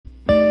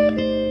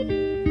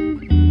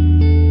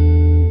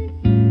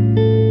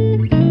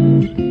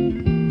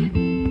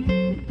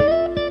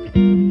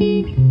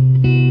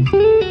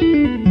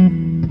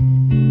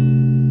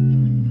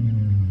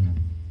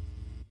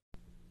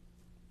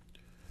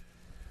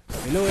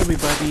Hello,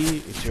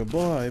 everybody. It's your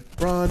boy,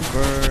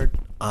 Bronbird.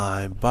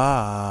 I'm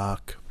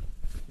back.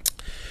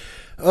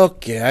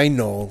 Okay, I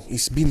know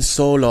it's been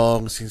so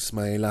long since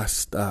my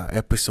last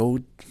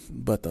episode,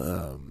 but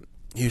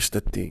here's the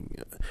thing: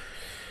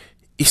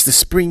 it's the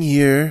spring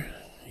here,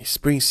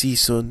 spring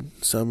season,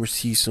 summer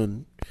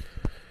season.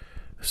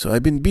 So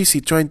I've been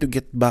busy trying to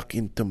get back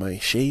into my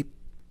shape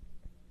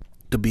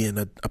to be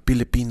a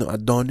Filipino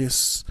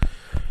Adonis,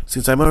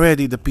 since I'm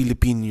already the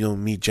Filipino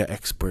media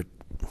expert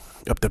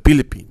of the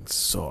Philippines.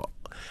 So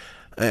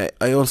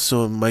I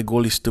also, my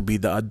goal is to be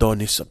the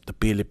Adonis of the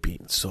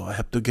Philippines. So I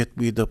have to get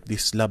rid of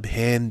these love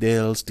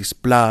handles, this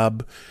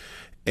blab,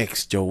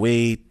 extra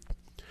weight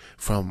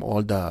from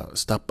all the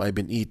stuff I've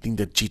been eating,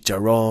 the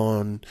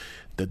chicharon,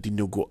 the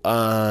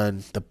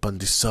dinuguan, the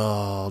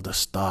pandesal, the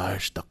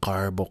starch, the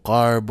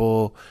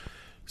carbo.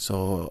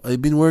 So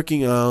I've been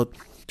working out,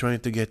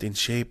 trying to get in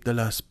shape the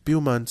last few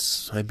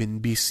months. I've been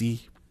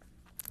busy.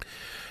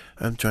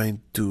 I'm trying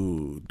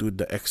to do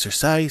the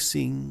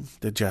exercising,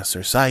 the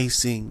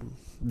jazzercising,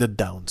 the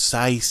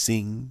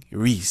downsizing,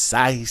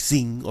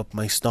 resizing of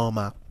my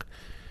stomach.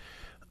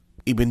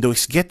 Even though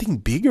it's getting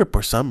bigger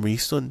for some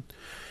reason.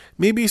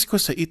 Maybe it's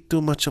because I eat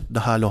too much of the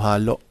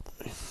halo-halo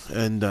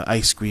and the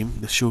ice cream,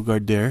 the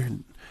sugar there.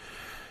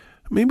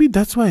 Maybe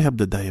that's why I have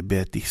the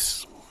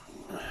diabetes.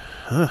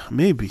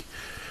 Maybe.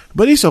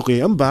 But it's okay.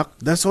 I'm back.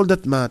 That's all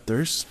that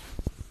matters.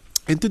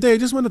 And today I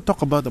just want to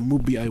talk about a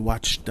movie I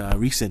watched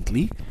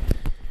recently.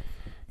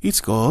 It's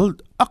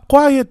called A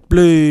Quiet Place,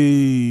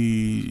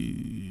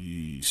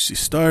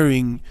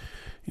 starring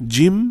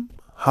Jim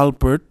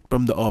Halpert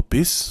from The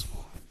Office,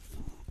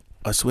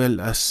 as well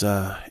as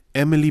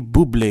Emily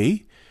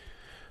Bublé.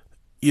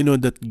 You know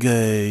that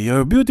guy,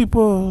 You're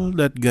Beautiful.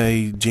 That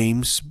guy,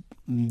 James,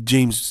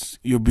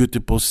 Your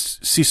Beautiful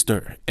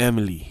sister,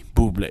 Emily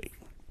Bublé.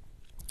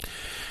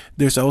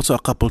 There's also a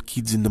couple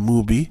kids in the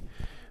movie.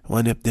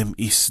 One of them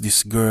is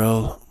this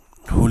girl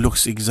who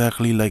looks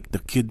exactly like the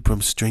kid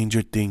from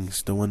Stranger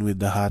Things, the one with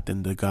the hat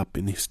and the gap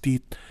in his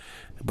teeth,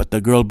 but the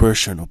girl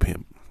version of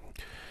him.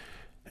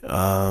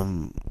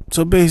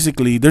 So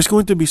basically, there's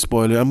going to be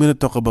spoiler. I'm going to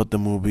talk about the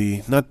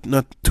movie, not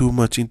too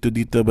much into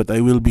detail, but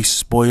I will be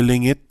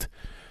spoiling it.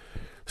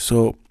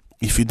 So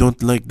if you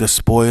don't like the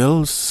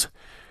spoils,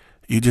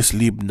 you just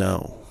leave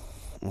now.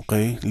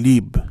 Okay,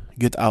 leave,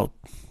 get out,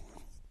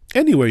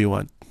 anywhere you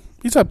want.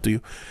 It's up to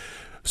you.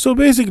 So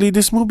basically,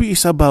 this movie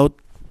is about,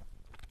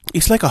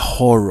 it's like a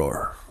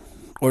horror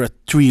or a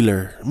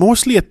thriller,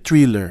 mostly a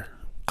thriller.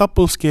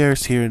 Couple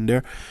scares here and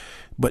there,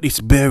 but it's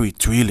very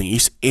thrilling.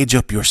 It's edge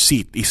of your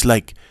seat. It's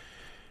like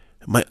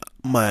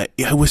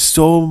I was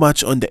so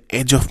much on the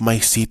edge of my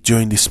seat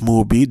during this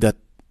movie that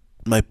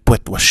my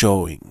butt was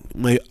showing.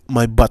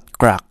 My butt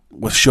crack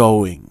was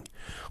showing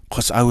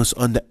because I was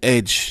on the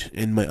edge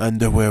and my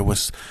underwear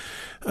was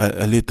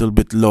a little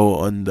bit low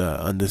on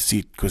the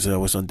seat because I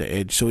was on the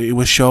edge. So it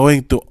was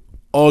showing to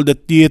all the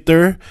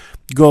theater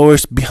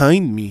goers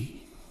behind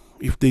me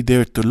if they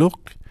dare to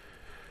look.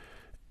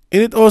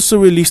 And it also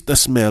released a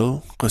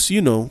smell because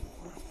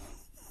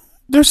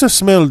there's a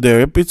smell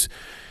there.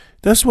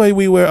 That's why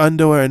we wear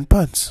underwear and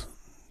pants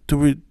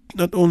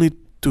not only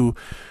to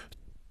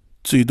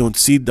so you don't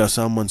see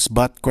someone's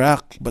butt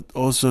crack, but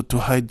also to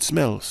hide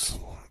smells.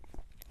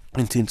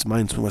 And since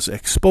mine was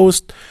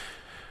exposed,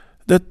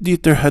 that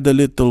theater had a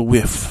little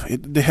whiff.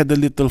 They had a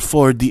little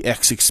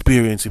 4DX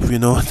experience, if you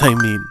know what I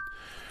mean.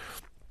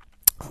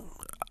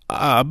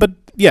 But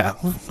yeah,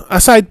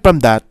 aside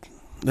from that,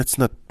 let's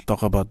not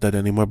talk about that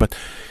anymore. But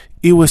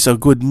it was a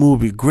good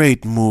movie,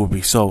 great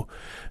movie. So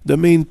the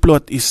main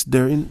plot is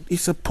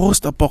it's a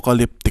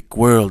post-apocalyptic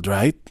world,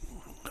 right?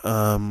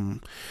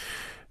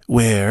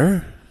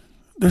 Where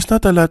there's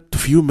not a lot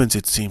of humans,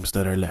 it seems,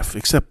 that are left,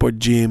 except for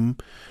Jim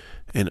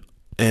and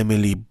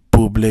Emily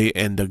Bublé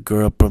and the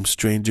girl from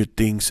Stranger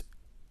Things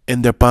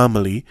and their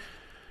family,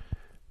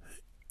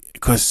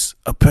 because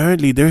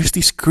apparently there's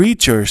these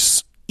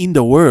creatures in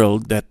the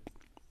world that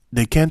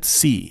they can't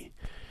see,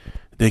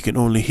 they can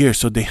only hear,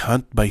 so they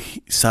hunt by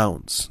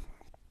sounds.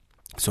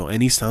 So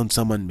any sound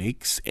someone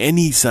makes,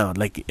 any sound,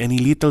 like any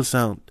little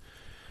sound,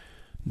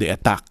 they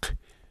attack.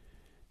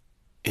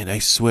 And I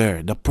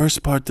swear, the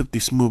first part of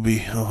this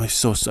movie, it's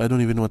so, I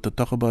don't even want to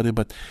talk about it,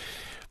 but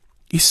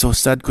it's so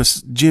sad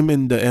because Jim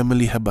and the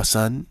Emily have a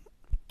son,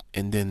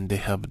 and then they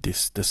have the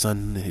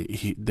son,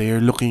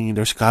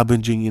 they're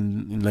scavenging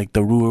in like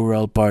the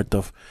rural part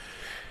of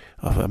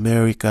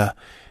America,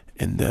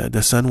 and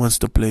the son wants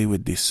to play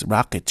with this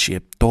rocket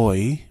ship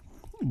toy,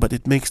 but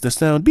it makes the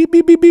sound beep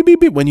beep beep beep beep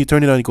beep. When you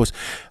turn it on, it goes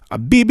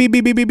beep beep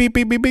beep beep beep beep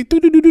beep beep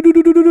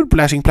beep,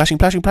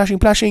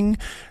 flashing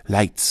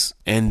lights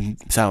and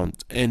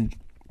sound, and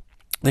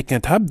they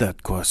can't have that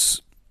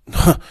because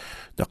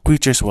the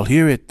creatures will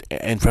hear it,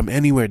 and from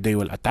anywhere they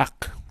will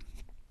attack.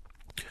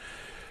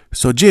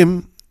 So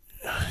Jim,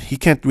 he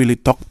can't really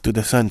talk to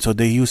the son, so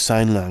they use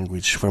sign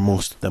language for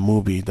most of the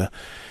movie. The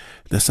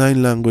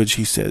sign language,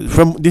 he said,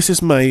 this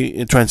is my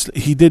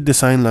he did the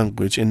sign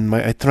language, and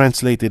I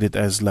translated it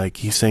as like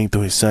he's saying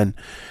to his son,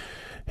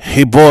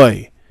 "Hey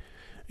boy,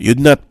 you'd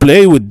not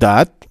play with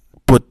that.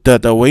 Put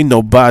that away.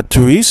 No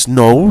batteries,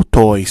 no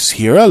toys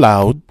here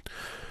allowed.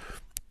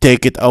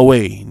 Take it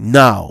away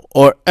now,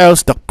 or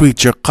else the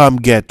creature come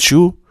get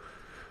you.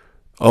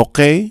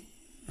 Okay?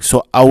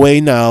 So away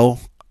now,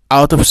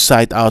 out of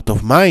sight, out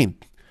of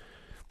mind.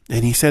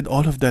 And he said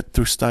all of that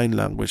through sign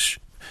language,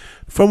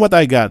 from what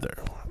I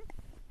gather.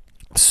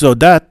 So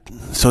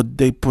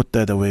they put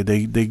that away.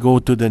 They go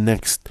to the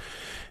next,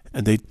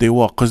 and they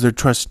walk because they're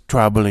just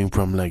traveling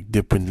from like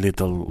different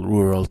little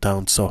rural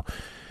towns. So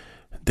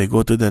they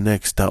go to the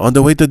next town. On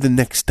the way to the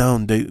next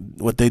town,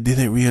 what they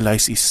didn't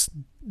realize is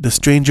the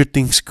Stranger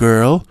Things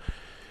girl,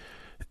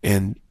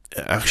 and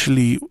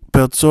actually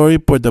felt sorry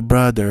for the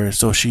brother,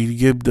 so she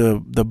gave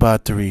the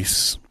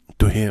batteries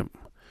to him.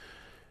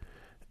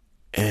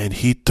 And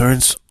he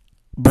turns,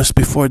 just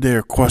before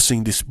they're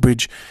crossing this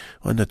bridge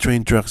on the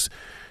train tracks,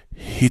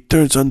 he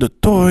turns on the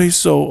toys.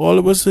 So all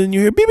of a sudden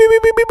you hear beep beep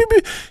beep beep beep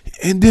beep,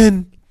 and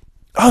then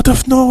out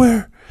of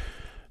nowhere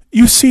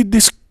you see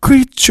this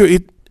creature.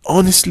 It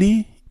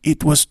honestly,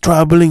 it was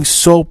traveling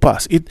so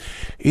fast.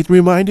 It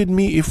reminded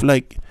me if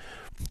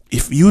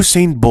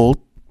Usain Bolt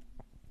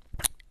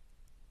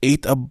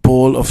ate a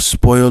bowl of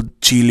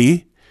spoiled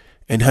chili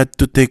and had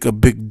to take a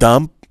big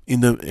dump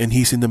and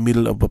he's in the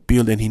middle of a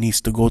field and he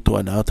needs to go to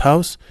an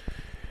outhouse,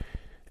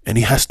 and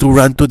he has to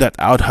run to that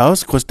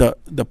outhouse because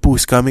the poo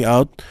is coming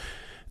out.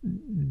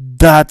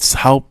 That's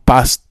how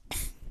fast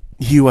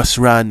he was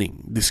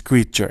running, this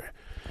creature.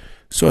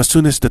 So as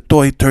soon as the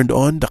toy turned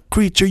on, the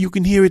creature, you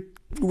can hear it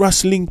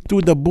rustling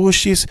through the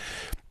bushes,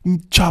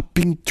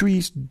 chopping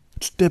trees,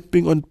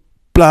 stepping on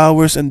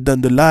flowers and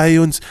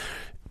dandelions.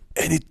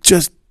 And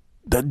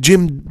the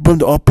Jim from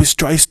the office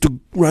tries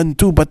to run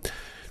too, but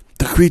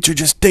the creature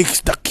just takes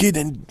the kid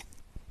and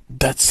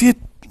that's it.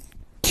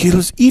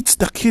 Eats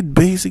the kid,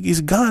 basically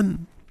is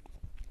gone.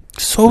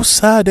 So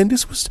sad. And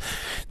this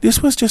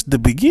was just the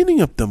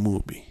beginning of the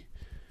movie.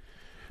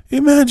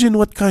 Imagine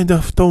what kind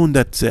of tone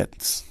that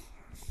sets.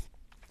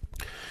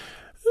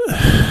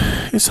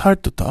 It's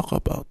hard to talk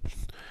about.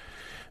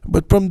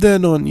 But from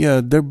then on,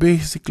 yeah, they're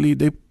basically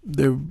they're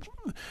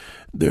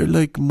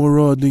like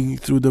marauding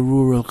through the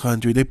rural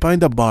country. They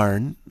find a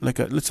barn,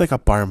 it's like a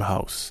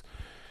farmhouse.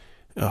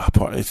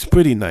 It's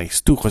pretty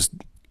nice too, because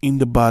in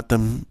the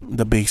bottom,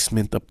 the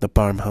basement of the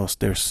farmhouse,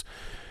 there's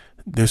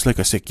like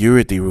a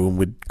security room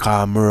with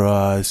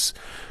cameras,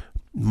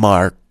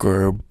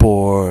 marker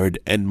board,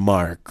 and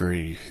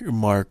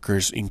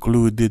markers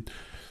included.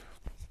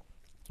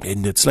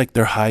 And it's like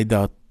their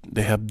hideout.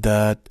 They have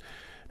that.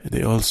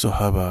 They also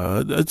have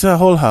it's a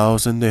whole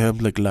house, and they have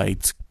like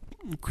lights,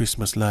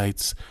 Christmas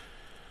lights.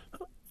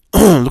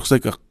 Looks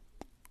like a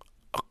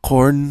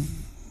corn.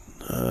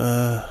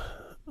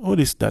 What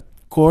is that?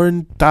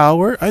 Corn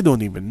tower? I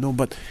don't even know,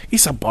 but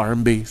it's a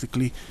barn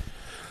basically.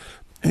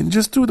 And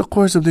just through the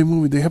course of the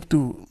movie,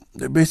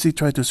 they basically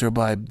try to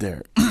survive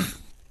there.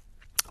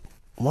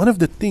 One of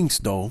the things,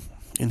 though,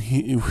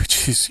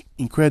 which is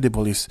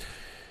incredible, is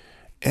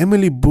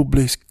Emily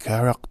Bublé's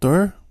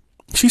character.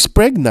 She's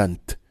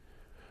pregnant.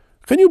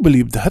 Can you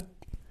believe that?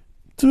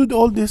 Through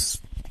all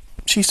this,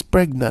 she's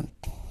pregnant.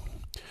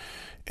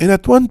 And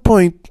at one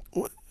point,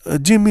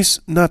 Jim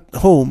is not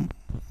home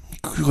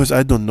because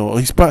I don't know.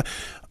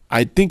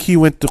 I think he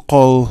went to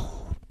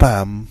call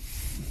Pam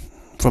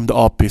from the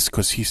office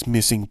because he's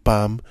missing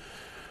Pam.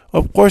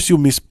 Of course, you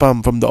miss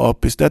Pam from the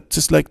office. That's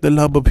just like the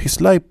love of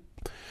his life.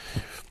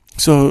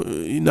 So,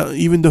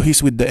 even though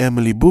he's with the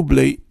Emily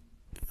Bublé,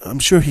 I'm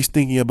sure he's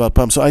thinking about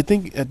Pam. So I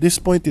think at this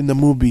point in the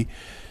movie,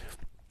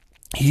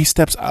 he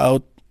steps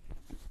out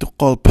to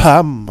call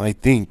Pam, I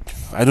think.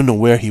 I don't know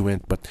where he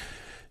went, but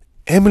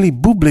Emily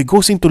Bublé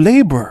goes into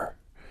labor.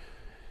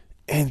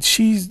 And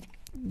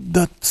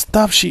the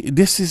stuff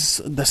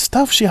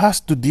she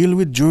has to deal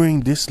with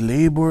during this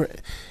labor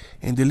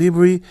and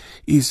delivery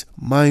is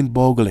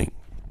mind-boggling.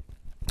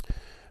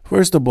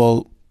 First of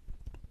all,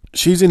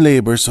 she's in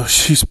labor, so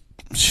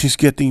she's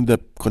getting the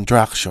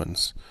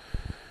contractions.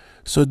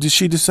 So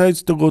she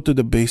decides to go to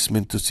the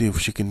basement to see if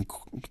she can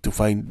to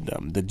find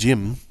the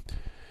gym.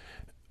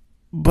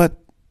 But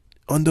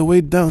on the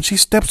way down, she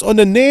steps on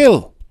a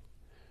nail.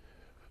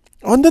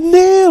 On the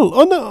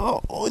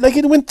nail, like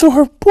it went through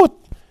her foot.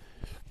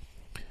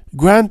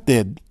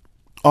 Granted,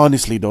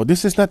 honestly though,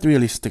 this is not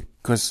realistic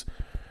because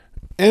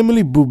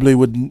Emily Bublé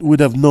would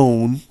have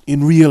known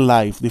in real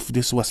life, if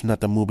this was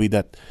not a movie,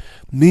 that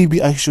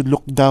maybe I should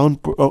look down.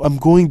 I'm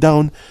going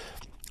down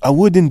a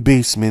wooden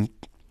basement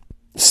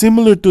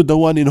similar to the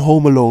one in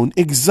Home Alone,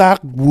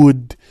 exact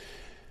wood.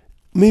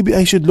 Maybe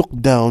I should look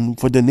down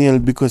for the nail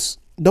because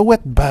the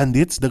Wet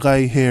Bandits, the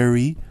guy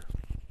Harry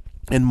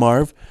and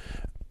Marv,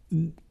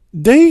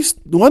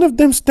 one of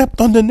them stepped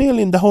on the nail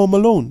in the Home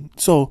Alone.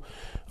 So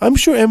I'm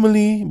sure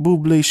Emily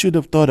Bublé should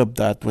have thought of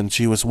that when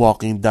she was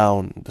walking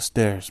down the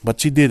stairs,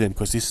 but she didn't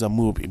because this is a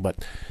movie.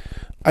 But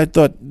I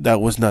thought that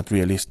was not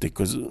realistic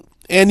because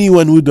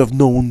anyone would have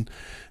known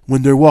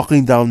when they're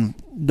walking down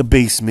the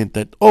basement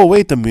that, oh,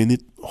 wait a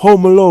minute,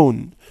 Home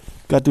Alone,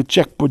 got to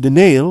check for the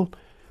nail.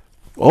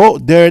 Oh,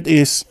 there it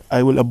is.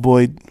 I will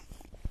avoid.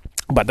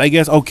 But I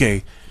guess,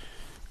 okay,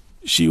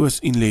 she was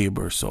in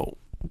labor, so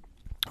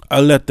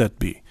I'll let that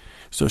be.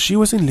 So she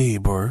was in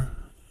labor.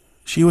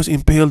 She was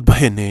impaled by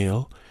a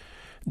nail.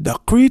 The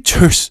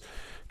creatures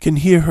can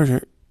hear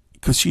her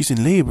because she's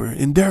in labor,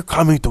 and they're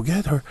coming to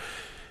get her.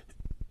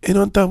 And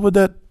on top of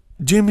that,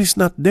 Jim is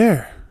not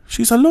there.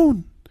 She's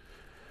alone.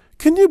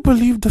 Can you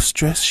believe the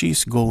stress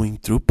she's going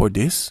through for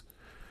this?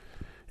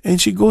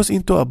 And she goes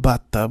into a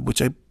bathtub,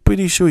 which I'm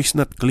pretty sure is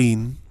not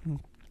clean.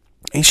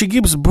 And she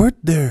gives birth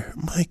there.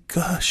 My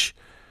gosh.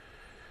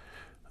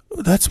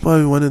 That's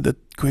probably one of the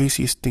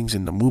craziest things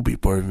in the movie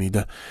for me.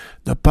 The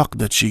fact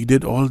that she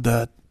did all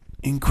that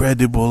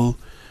incredible,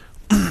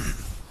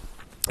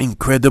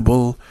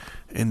 incredible,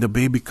 and the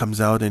baby comes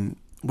out. And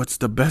what's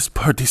the best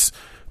part is,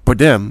 for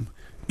them,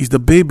 is the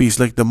baby is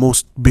like the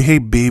most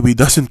behaved baby,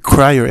 doesn't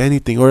cry or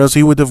anything, or else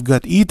he would have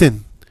got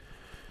eaten.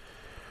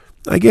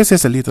 I guess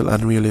it's a little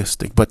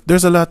unrealistic, but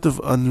there's a lot of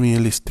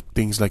unrealistic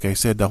things, like I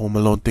said, the Home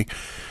Alone thing.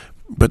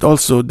 But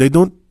also, they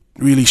don't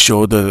really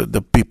show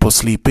the people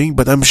sleeping,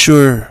 but I'm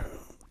sure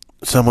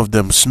some of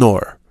them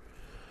snore.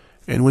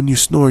 And when you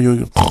snore,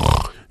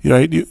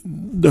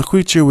 the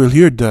creature will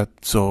hear that.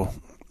 So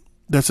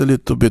that's a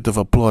little bit of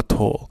a plot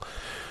hole.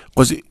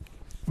 Because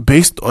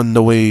based on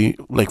the way,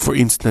 like for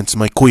instance,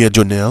 my Kuya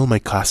Jonel, my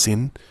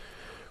cousin,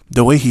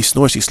 the way he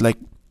snores is like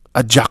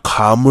a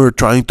jackhammer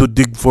trying to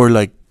dig for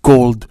like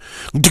gold.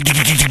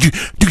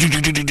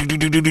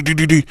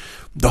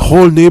 The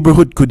whole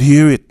neighborhood could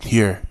hear it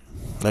here.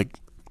 Like,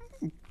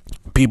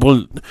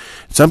 people,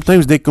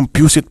 sometimes they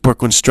confuse it for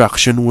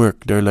construction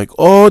work. They're like,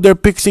 oh, they're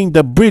fixing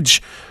the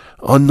bridge.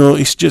 Oh no,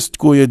 it's just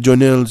Kuya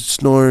Jonel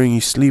snoring,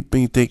 he's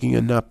sleeping, taking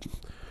a nap.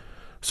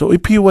 So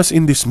if he was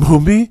in this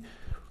movie,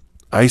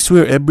 I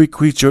swear every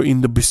creature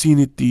in the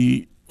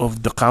vicinity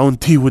of the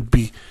county would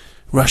be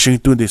rushing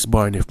to this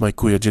barn if my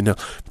Kuya Jonel.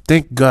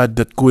 Thank God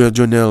that Kuya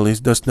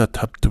Jonel does not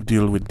have to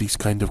deal with these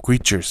kind of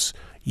creatures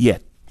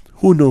yet.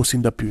 Who knows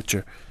in the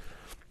future?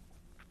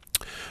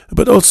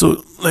 But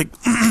also, like,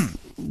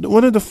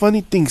 one of the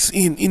funny things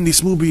in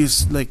this movie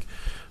is, like,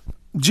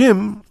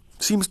 Jim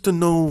seems to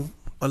know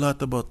a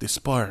lot about this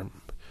farm.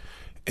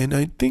 And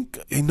I think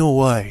I know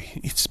why.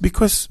 It's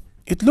because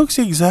it looks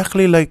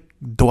exactly like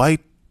Dwight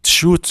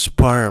Schrute's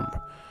farm.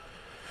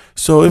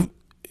 So if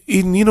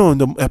in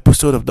the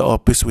episode of The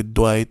Office with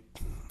Dwight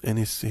and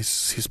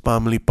his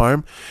family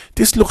farm,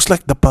 this looks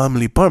like the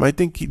family farm. I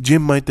think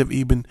Jim might have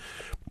even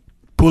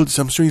pulled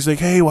some strings like,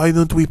 hey, why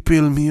don't we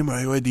film him?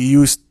 Why do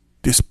you use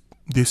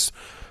this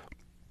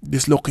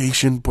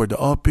location for The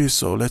Office?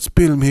 So let's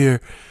film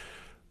here.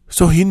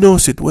 So he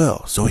knows it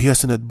well. So he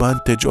has an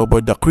advantage over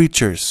the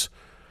creatures.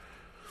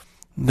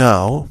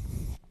 Now,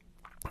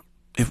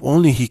 if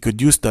only he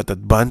could use that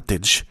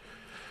advantage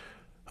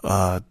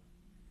to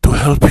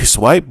help his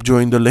wife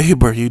during the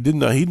labor. He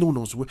didn't. He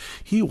knows where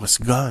he was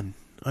gone.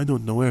 I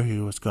don't know where he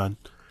was gone.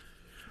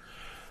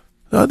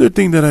 The other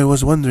thing that I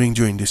was wondering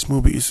during this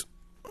movie is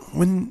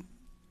when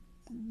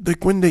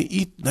they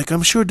eat. Like,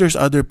 I'm sure there's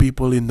other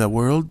people in the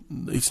world.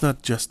 It's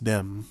not just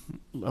them.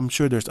 I'm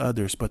sure there's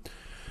others, but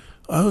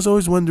I was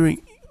always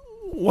wondering,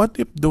 what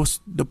if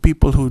the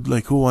people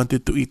who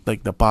wanted to eat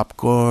like the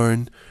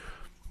popcorn,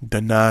 the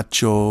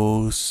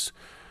nachos,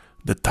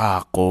 the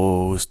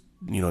tacos,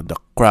 the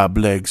crab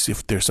legs,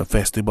 if there's a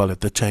festival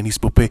at the Chinese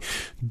buffet,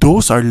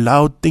 those are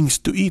loud things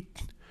to eat.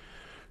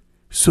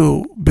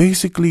 So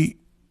basically,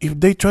 if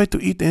they try to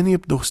eat any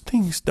of those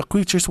things, the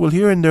creatures will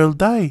hear and they'll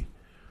die.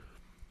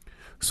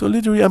 So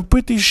literally, I'm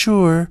pretty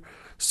sure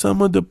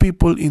some of the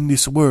people in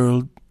this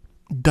world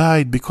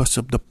died because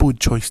of the food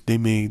choice they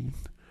made.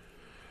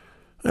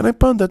 And I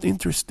found that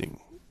interesting.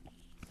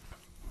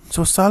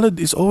 So salad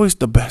is always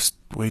the best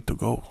way to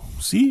go.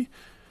 See?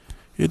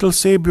 It'll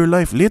save your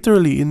life.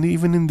 Literally,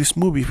 even in this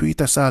movie, if you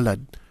eat a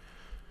salad,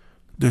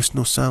 there's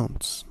no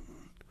sounds.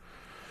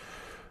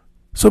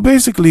 So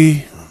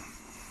basically,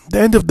 the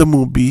end of the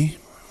movie,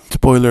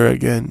 spoiler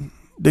again,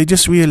 they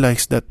just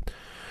realized that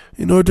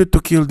in order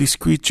to kill these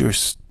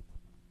creatures,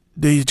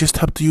 they just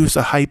have to use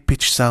a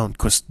high-pitched sound.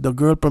 Because the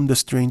girl from the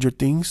Stranger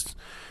Things,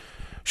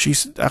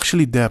 she's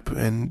actually deaf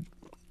and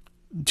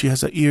she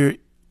has a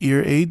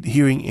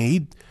hearing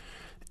aid,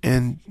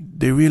 and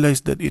they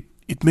realized that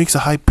it makes a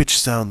high-pitched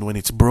sound when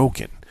it's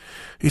broken.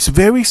 It's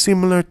very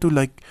similar to,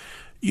 like,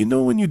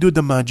 when you do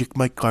the Magic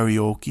Mike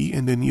karaoke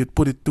and then you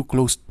put it too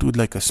close to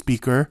like a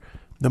speaker,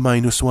 the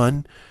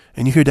 -1,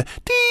 and you hear the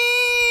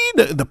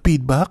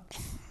feedback.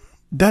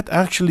 That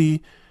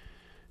actually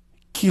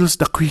kills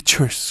the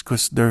creatures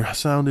because their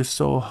sound is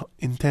so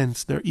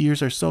intense. Their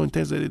ears are so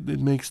intense that it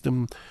makes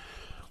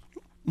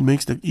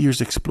the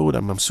ears explode,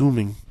 I'm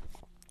assuming.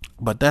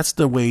 But that's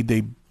the way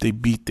they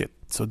beat it.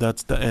 So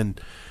that's the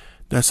end.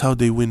 That's how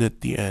they win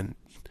at the end.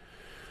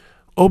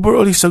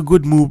 Overall, it's a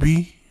good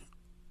movie.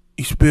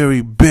 It's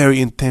very,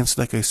 very intense,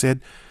 like I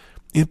said.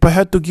 If I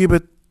had to give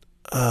it,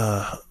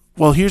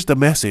 well, here's the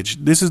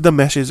message. This is the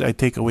message I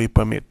take away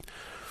from it.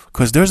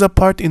 Because there's a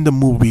part in the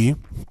movie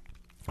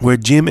where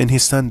Jim and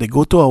his son, they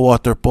go to a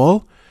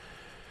waterfall.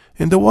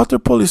 And the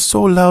waterfall is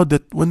so loud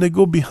that when they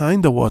go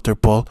behind the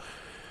waterfall,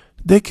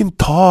 They can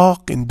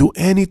talk and do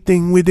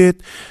anything with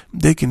it.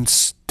 They can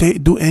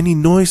do any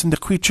noise, and the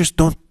creatures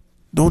don't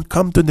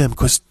come to them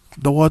because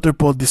the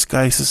waterfall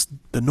disguises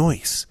the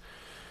noise.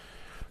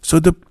 So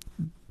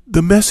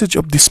the message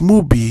of this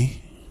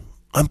movie,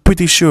 I'm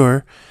pretty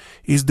sure,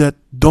 is that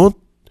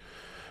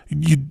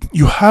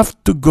you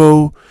have to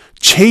go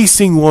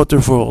chasing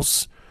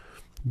waterfalls.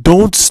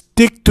 Don't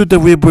stick to the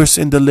rivers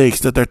and the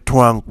lakes that are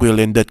tranquil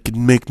and that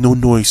can make no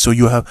noise, so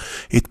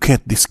it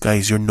can't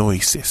disguise your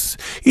noises.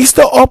 It's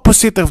the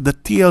opposite of the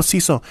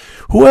TLC song.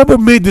 Whoever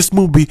made this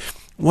movie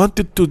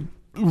wanted to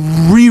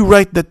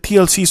rewrite the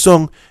TLC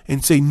song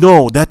and say,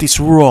 no, that is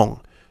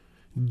wrong.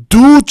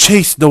 Do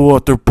chase the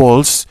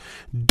waterfalls.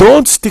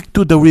 Don't stick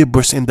to the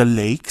rivers and the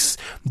lakes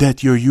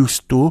that you're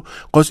used to,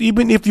 because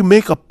even if you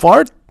make a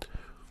fart,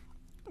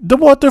 the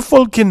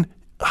waterfall can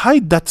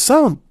hide that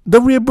sound.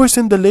 The rivers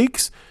and the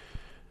lakes,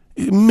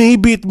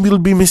 maybe it will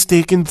be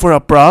mistaken for a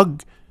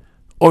frog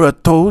or a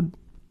toad,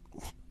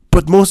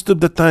 but most of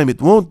the time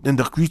it won't, and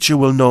the creature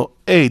will know,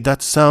 hey,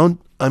 that sound,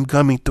 I'm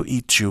coming to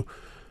eat you.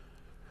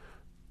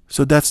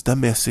 So that's the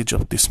message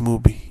of this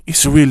movie.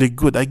 It's really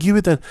good. I give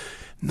it a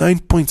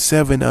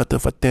 9.7 out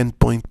of a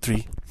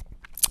 10.3.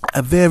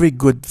 A very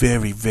good,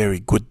 very, very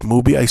good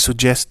movie. I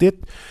suggest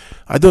it.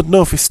 I don't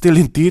know if it's still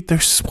in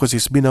theaters because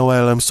it's been a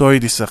while. I'm sorry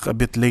this is a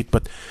bit late,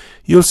 but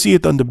you'll see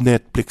it on the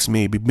Netflix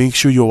maybe. Make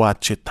sure you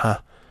watch it, huh?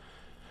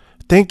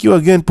 Thank you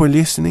again for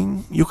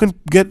listening. You can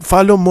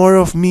follow more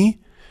of me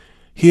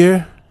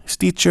here,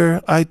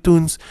 Stitcher,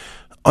 iTunes.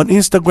 On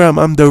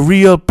Instagram, I'm the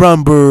Real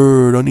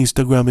Prumbird on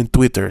Instagram and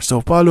Twitter.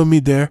 So follow me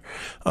there.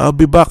 I'll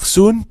be back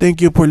soon.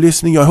 Thank you for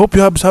listening. I hope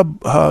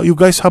you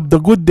guys have the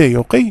good day.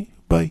 Okay?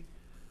 Bye.